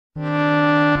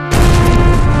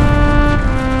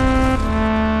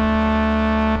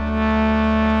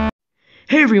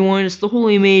Hey everyone, it's the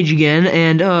Holy Mage again,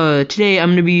 and today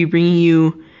I'm going to be bringing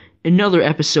you another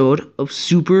episode of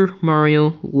Super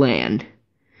Mario Land.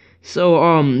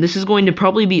 So, this is going to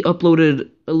probably be uploaded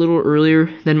a little earlier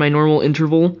than my normal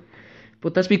interval,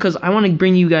 but that's because I want to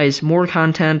bring you guys more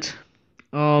content.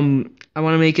 I want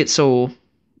to make it so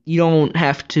you don't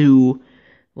have to,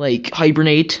 like,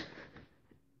 hibernate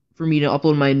for me to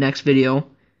upload my next video.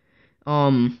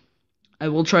 I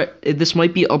will try, this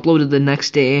might be uploaded the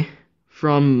next day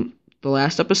from the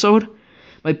last episode.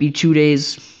 Might be 2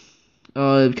 days,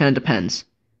 it kind of depends.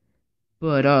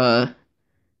 But,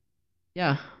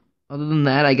 yeah, other than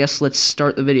that, I guess let's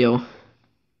start the video.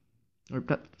 Or,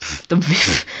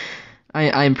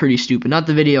 I'm pretty stupid, not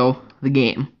the video, the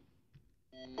game.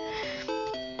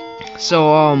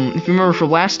 So, if you remember from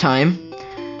last time,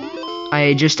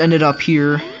 I just ended up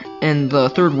here in the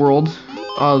third world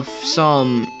of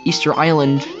some Easter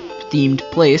Island themed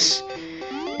place.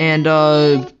 And,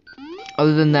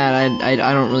 other than that, I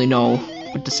don't really know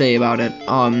what to say about it,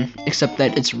 except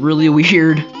that it's really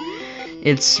weird.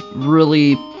 It's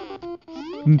really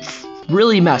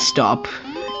messed up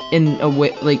in a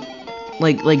way, like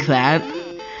that.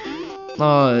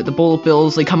 The bullet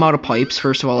bills, they come out of pipes,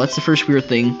 first of all, that's the first weird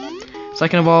thing.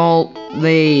 Second of all,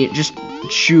 they just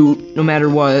shoot no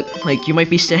matter what. Like, you might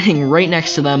be standing right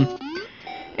next to them,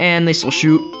 and they still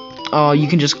shoot. You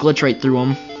can just glitch right through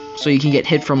them, so you can get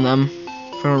hit from them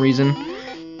for no reason.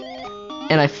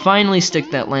 And I finally stick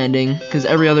that landing, because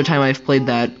every other time I've played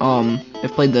that,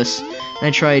 I've played this, and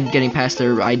I tried getting past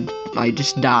there, I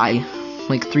just die,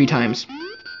 like 3 times.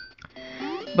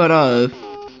 But,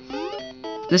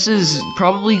 this is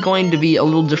probably going to be a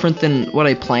little different than what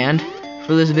I planned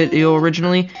for this video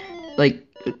originally. Like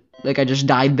I just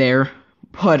died there.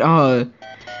 But,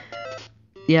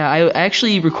 yeah, I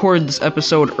actually recorded this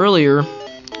episode earlier,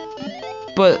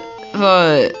 but,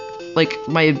 like,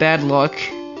 my bad luck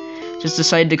just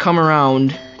decided to come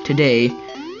around today,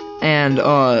 and,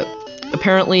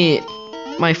 apparently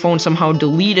my phone somehow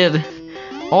deleted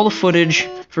all the footage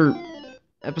for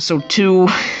episode 2,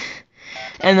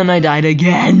 and then I died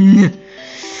again.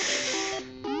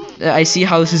 I see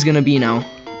how this is gonna be now.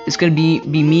 It's gonna be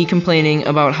me complaining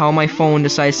about how my phone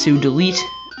decides to delete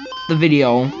the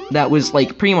video that was,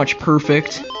 like, pretty much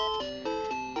perfect,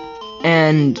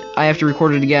 and I have to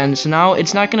record it again. So now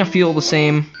it's not gonna feel the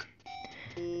same.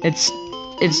 It's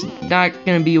not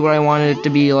gonna be what I wanted it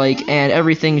to be like, and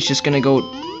everything's just gonna go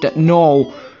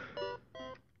no.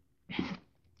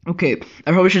 Okay,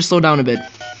 I probably should slow down a bit.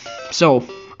 So,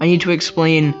 I need to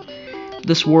explain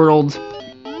this world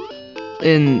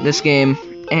in this game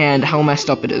and how messed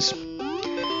up it is.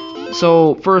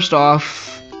 So, first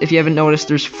off, if you haven't noticed,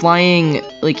 there's flying,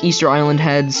 like, Easter Island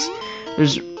heads.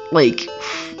 There's, like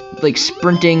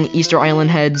sprinting Easter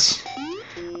Island heads.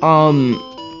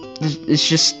 It's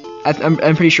just, I'm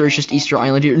pretty sure it's just Easter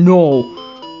Island here. No!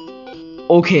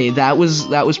 Okay, that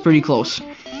was pretty close.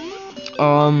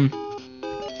 No,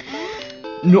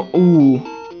 ooh,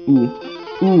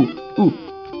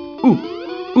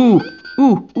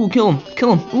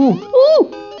 kill him, ooh.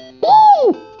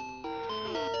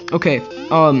 Okay,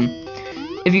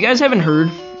 if you guys haven't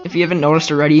heard, if you haven't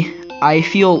noticed already, I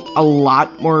feel a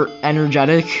lot more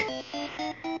energetic.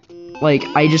 Like,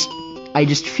 I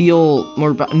just feel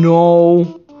more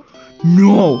no.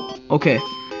 Okay.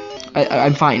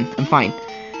 I'm fine.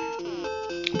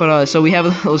 But, so we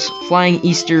have those flying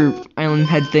Easter Island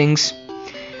head things.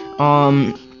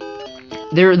 I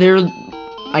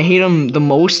hate them the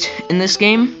most in this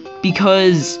game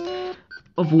because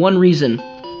of one reason.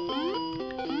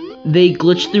 They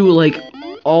glitch through, like,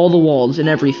 all the walls and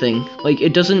everything. Like,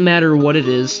 it doesn't matter what it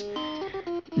is.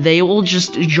 They will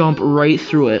just jump right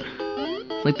through it.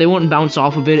 Like, they won't bounce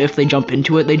off of it if they jump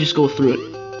into it, they just go through it.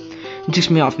 It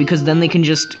ticks me off, because then they can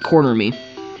just corner me.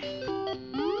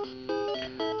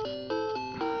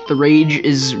 The rage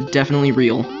is definitely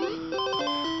real.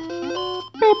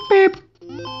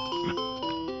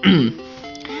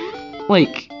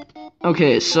 Like,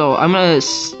 okay, so I'm gonna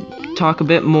talk a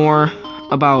bit more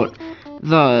about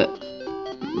the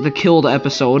killed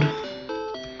episode.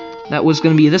 That was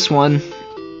gonna be this one,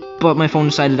 but my phone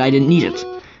decided I didn't need it.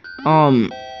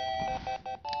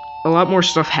 A lot more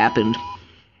stuff happened,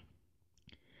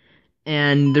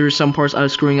 and there's some parts I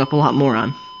was screwing up a lot more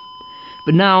on.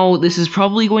 But now, this is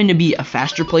probably going to be a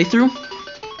faster playthrough,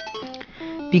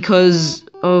 because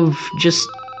of just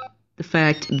the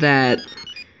fact that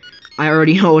I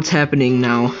already know what's happening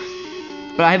now.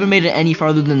 But I haven't made it any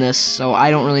farther than this, so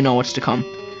I don't really know what's to come.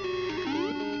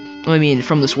 I mean,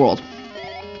 from this world.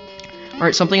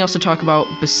 Alright, something else to talk about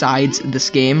besides this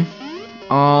game.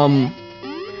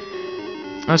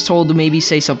 I was told to maybe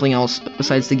say something else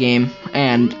besides the game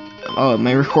and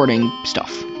my recording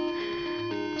stuff.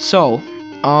 So,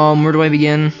 where do I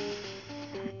begin?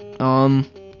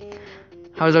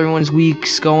 How's everyone's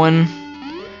weeks going?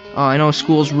 I know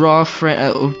school's rough,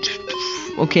 right?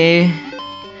 Okay.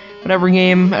 Whatever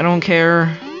game, I don't care.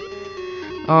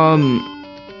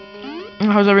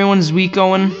 How's everyone's week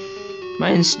going?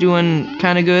 Mine's doing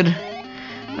kind of good,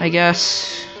 I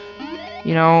guess.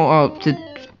 You know,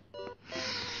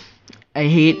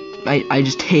 I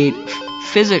just hate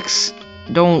physics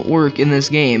don't work in this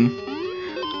game.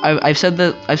 I've said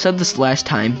this last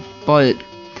time, but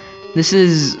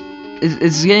it's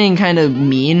getting kind of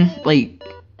mean, like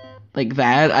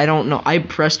that. I don't know. I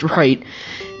pressed right,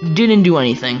 didn't do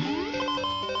anything.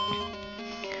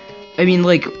 I mean,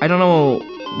 like, I don't know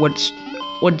what's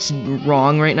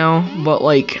wrong right now, but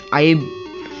like I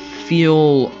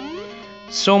feel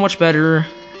so much better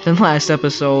than last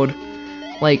episode.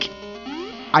 Like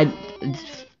no,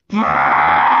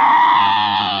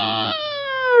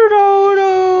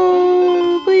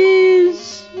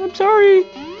 please. I'm sorry.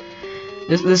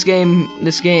 This game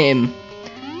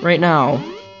right now,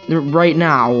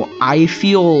 I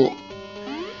feel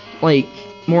like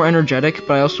more energetic,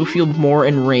 but I also feel more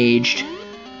enraged.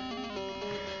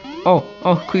 Oh,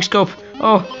 quick scope.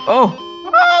 Oh.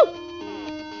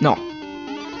 No.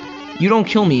 You don't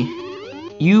kill me.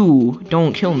 You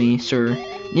don't kill me, sir.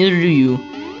 Neither do you.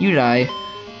 You die.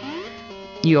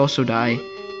 You also die.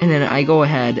 And then I go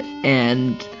ahead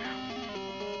and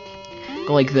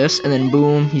go like this, and then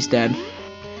boom, he's dead.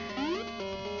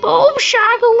 Boom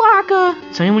shakalaka!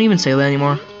 Does anyone even say that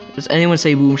anymore? Does anyone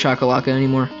say boom shakalaka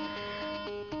anymore?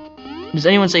 Does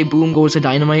anyone say boom goes to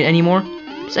dynamite anymore?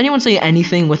 Does anyone say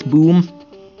anything with boom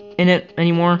in it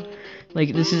anymore?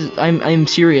 Like, this is, I'm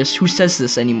serious. Who says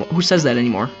this anymore? Who says that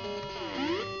anymore?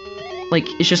 Like,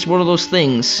 it's just one of those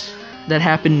things that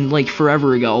happened, like,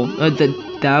 forever ago.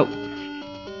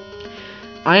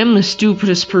 I am the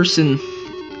stupidest person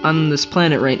on this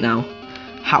planet right now.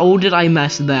 How did I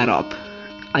mess that up?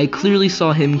 I clearly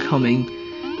saw him coming,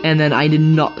 and then I did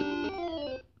not.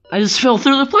 I just fell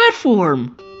through the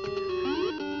platform.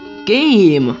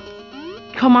 Game,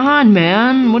 come on,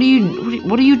 man. What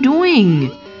are you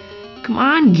doing? Come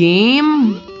on,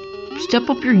 game. Step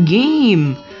up your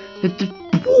game.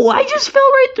 Oh, I just fell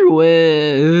right through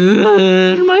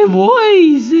it. My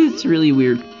voice. It's really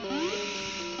weird.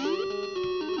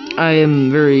 I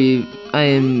am very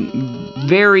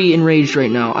enraged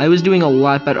right now. I was doing a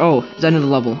lot better. Oh, it's the end of the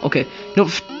level. Okay. No,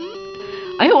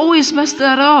 I always mess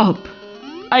that up.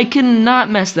 I cannot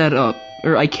mess that up.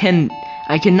 Or I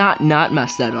cannot not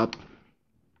mess that up.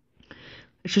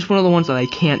 It's just one of the ones that I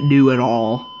can't do at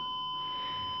all.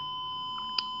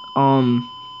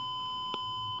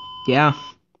 Yeah.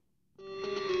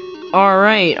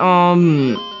 Alright,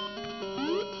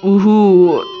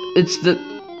 woohoo,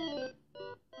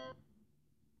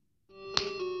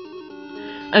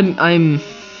 I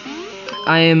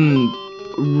am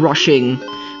rushing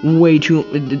way too,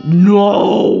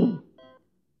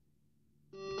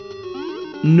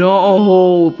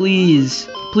 no, please,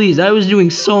 I was doing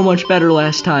so much better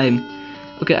last time.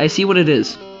 Okay, I see what it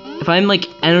is. If I'm, like,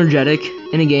 energetic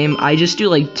in a game, I just do,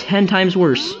 like, 10 times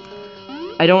worse.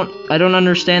 I don't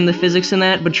understand the physics in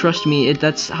that, but trust me,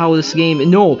 that's how this game.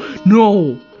 No.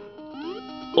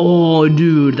 Oh,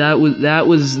 dude, that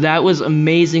was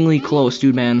amazingly close,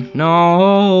 dude, man.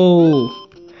 No.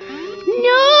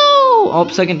 Oh,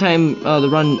 second time the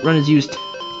run is used.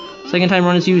 Second time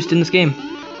run is used in this game.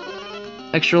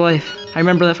 Extra life. I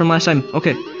remember that from last time.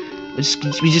 Okay, we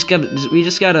just gotta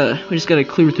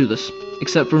clear through this.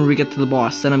 Except for when we get to the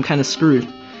boss, then I'm kind of screwed.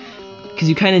 Because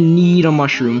you kind of need a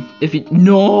mushroom. If you...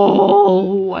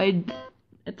 No! I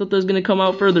thought that was going to come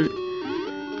out further.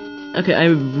 Okay, I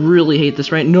really hate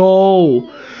this, right? No!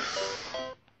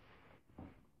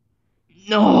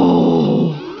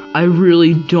 I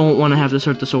really don't want to have to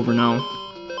start this over now.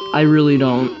 I really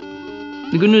don't.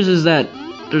 The good news is that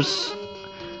there's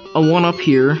a one up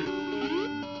here.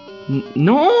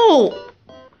 No!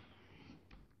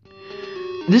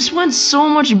 This went so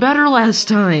much better last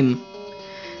time.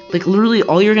 Like, literally,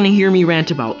 all you're gonna hear me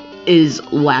rant about is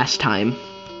last time,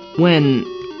 when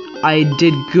I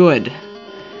did good.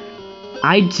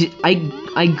 I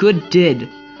did.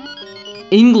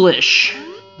 English.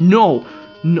 No.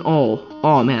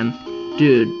 Oh, man.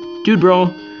 Dude,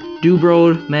 bro,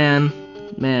 man,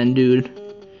 dude.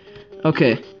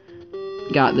 Okay.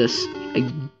 Got this.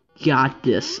 I got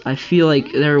this. I feel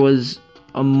like there was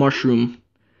a mushroom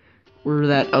where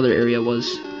that other area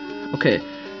was. Okay.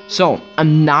 So,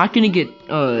 I'm not gonna get,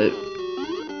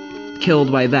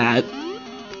 killed by that.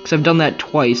 Because I've done that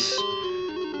twice.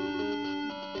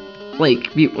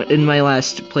 Like, in my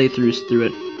last playthroughs through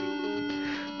it.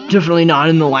 Definitely not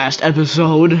in the last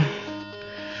episode.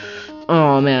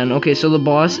 Oh, man. Okay, so the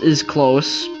boss is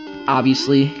close,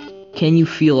 obviously. Can you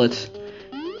feel it?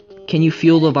 Can you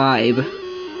feel the vibe?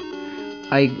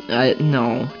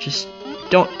 No. Just,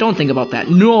 don't think about that.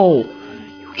 No!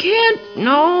 You can't,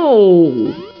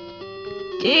 no!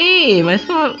 Game, I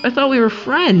thought we were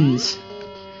friends.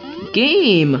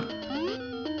 Game.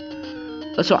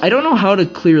 So I don't know how to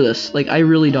clear this. Like, I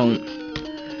really don't.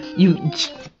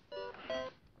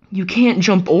 You can't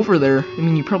jump over there. I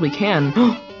mean, you probably can.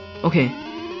 Okay.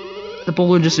 The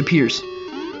boulder disappears.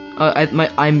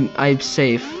 I'm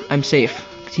safe. I'm safe.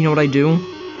 Do you know what I do?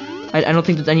 I don't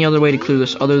think there's any other way to clear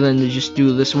this other than to just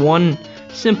do this one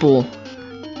simple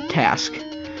task.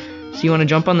 So you want to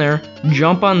jump on there,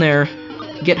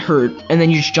 get hurt, and then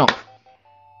you just jump.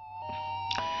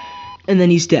 And then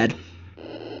he's dead.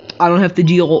 I don't have to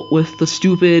deal with the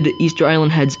stupid Easter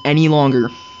Island heads any longer.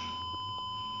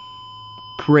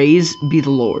 Praise be the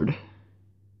Lord.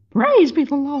 Praise be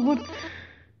the Lord.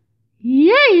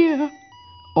 Yeah.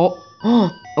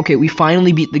 Oh. Okay, we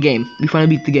finally beat the game.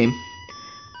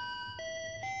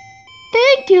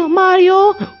 Thank you,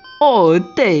 Mario. Oh,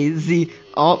 Daisy.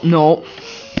 Oh, no.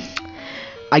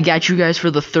 I got you guys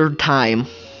for the third time.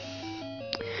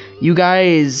 You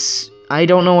guys, I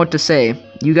don't know what to say.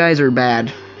 You guys are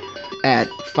bad at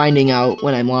finding out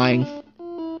when I'm lying.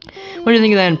 What do you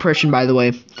think of that impression, by the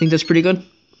way? Think that's pretty good?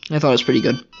 I thought it was pretty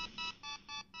good.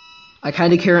 I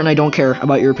kind of care and I don't care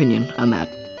about your opinion on that.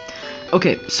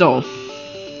 Okay, so,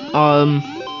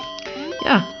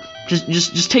 yeah,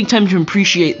 just take time to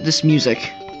appreciate this music.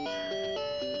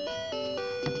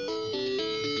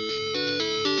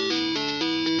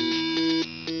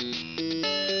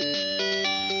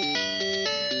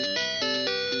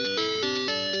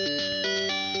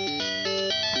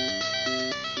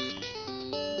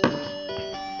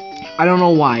 I don't know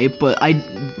why, but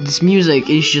this music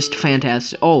is just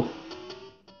fantastic. Oh.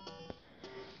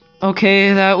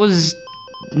 Okay, that was...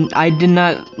 I did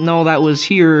not know that was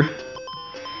here.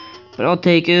 But I'll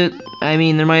take it. I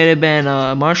mean, there might have been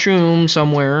a mushroom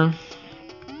somewhere.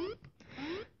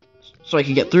 So I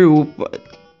could get through, but...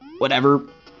 whatever.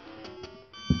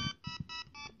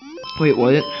 Wait,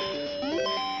 what?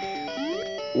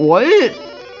 What? It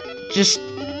just...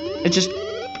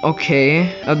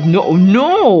 Okay.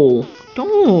 No!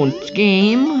 Don't,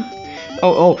 game. No.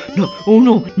 Oh, no.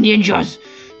 Ninjas!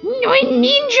 No,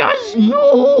 ninjas!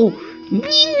 No!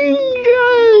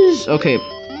 Ninjas! Okay.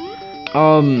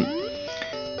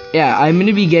 Yeah, I'm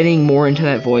gonna be getting more into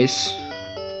that voice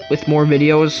with more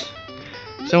videos.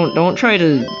 So don't try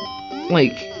to,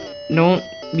 like, don't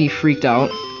be freaked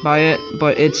out by it,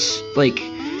 but it's, like,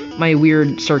 my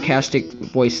weird sarcastic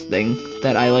voice thing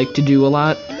that I like to do a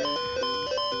lot.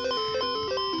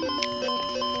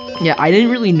 Yeah, I didn't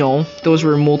really know those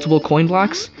were multiple coin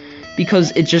blocks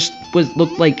because it just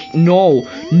looked like no,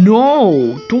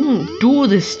 don't do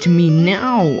this to me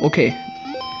now. Okay,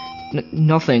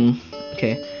 nothing.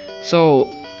 Okay, so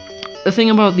the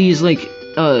thing about these like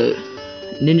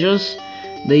ninjas,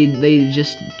 they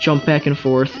just jump back and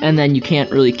forth, and then you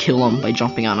can't really kill them by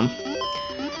jumping on them.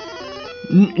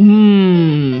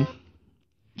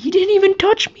 He didn't even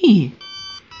touch me.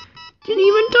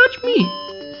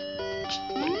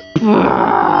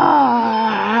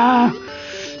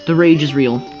 The rage is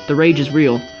real.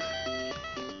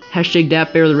 Hashtag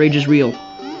DapBear, the rage is real.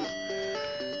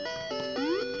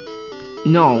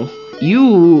 No.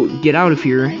 You get out of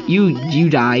here. You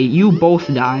die. You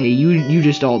both die. You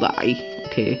just all die.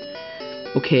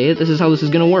 Okay, this is how this is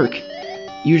gonna work.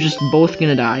 You're just both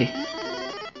gonna die.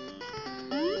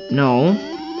 No.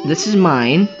 This is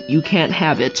mine. You can't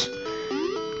have it.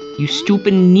 You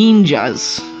stupid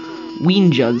ninjas.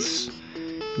 Ouija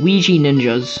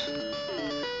ninjas.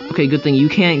 Okay, good thing you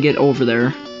can't get over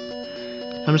there.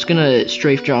 I'm just gonna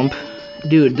strafe jump.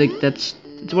 Dude, that's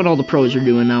what all the pros are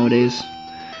doing nowadays.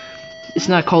 It's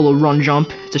not called a run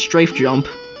jump, it's a strafe jump.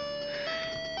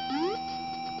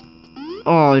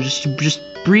 Oh, just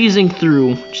breezing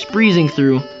through.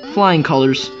 Flying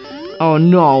colors. Oh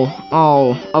no.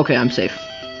 Oh, okay, I'm safe.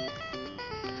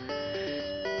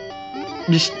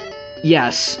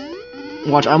 Yes.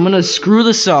 Watch, I'm gonna screw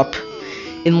this up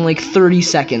in like 30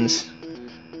 seconds.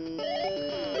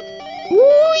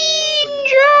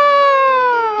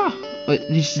 Wait,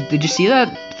 did you see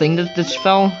that thing that just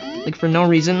fell? Like for no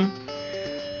reason?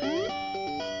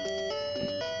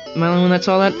 Am I the only one that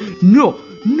saw that? No!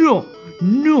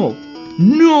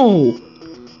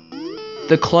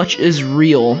 The clutch is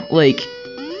real. Like,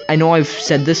 I know I've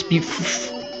said this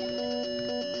before.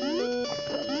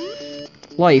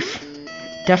 Life.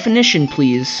 Definition,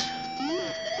 please.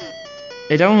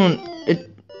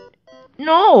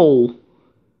 No!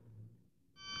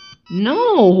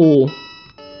 No!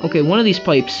 Okay, one of these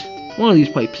pipes. One of these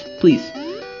pipes, please.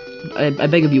 I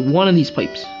beg of you, one of these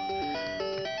pipes.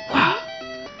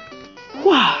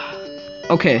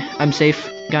 Okay, I'm safe.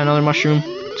 Got another mushroom.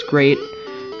 It's great.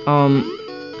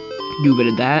 Do a bit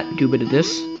of that. Do a bit of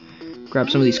this.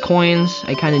 Grab some of these coins.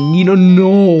 I kind of need to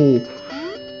know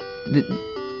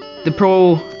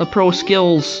the pro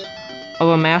skills of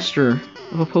a master,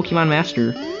 of a Pokemon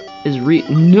master, is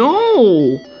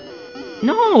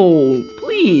No,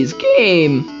 please,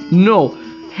 game. No,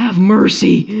 have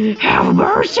mercy. Have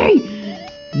mercy.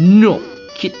 No,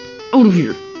 get out of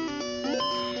here.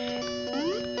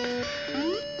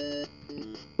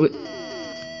 Wait.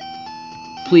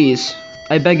 Please,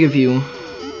 I beg of you.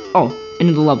 Oh, end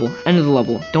of the level. End of the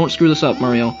level. Don't screw this up,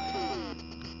 Mario.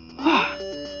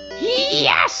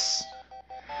 Yes!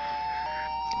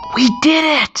 We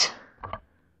did it!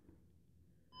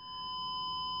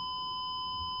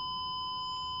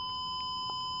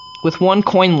 With one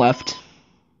coin left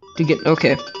to get.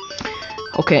 Okay.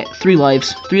 Okay, 3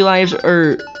 lives. 3 lives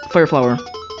or Fire Flower.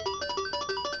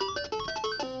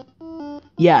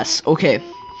 Yes, okay.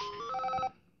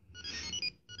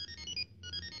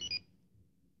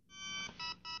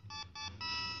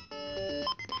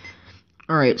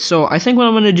 Alright, so I think what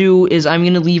I'm gonna do is I'm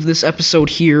gonna leave this episode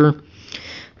here,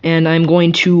 and I'm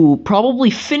going to probably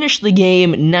finish the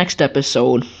game next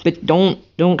episode, but don't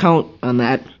count on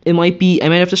that. I might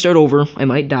have to start over. I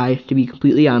might die, to be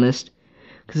completely honest,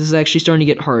 because this is actually starting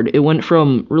to get hard. It went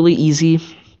from really easy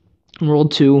in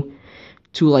World 2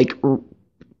 to like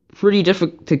pretty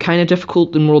difficult to kind of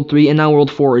difficult in World 3, and now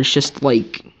World 4 is just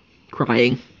like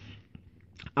crying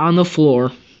on the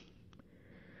floor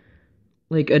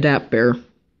like a dap bear.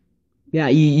 Yeah,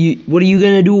 you what are you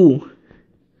gonna do?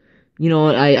 You know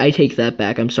what, I take that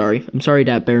back. I'm sorry,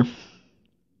 Dap Bear.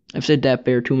 I've said Dap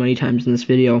Bear too many times in this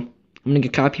video. I'm gonna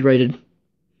get copyrighted.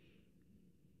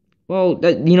 Well,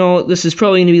 you know, this is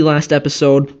probably gonna be the last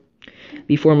episode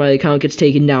before my account gets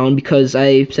taken down because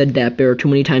I said Dap Bear too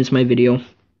many times in my video.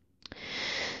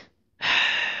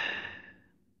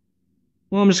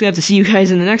 Well, I'm just gonna have to see you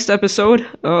guys in the next episode.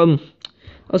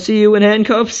 I'll see you in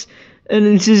handcuffs. And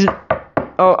this is...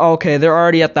 Oh, okay, they're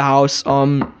already at the house.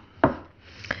 Whoa,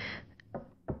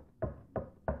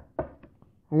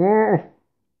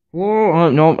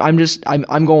 no, I'm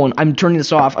going. I'm turning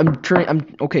this off. Okay. I'm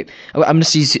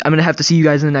gonna have to see you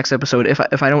guys in the next episode.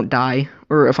 If I don't die,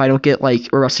 or if I don't get, like,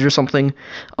 arrested or something,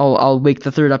 I'll make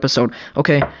the 3rd episode.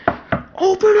 Okay.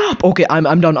 Open up! Okay,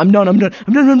 I'm done.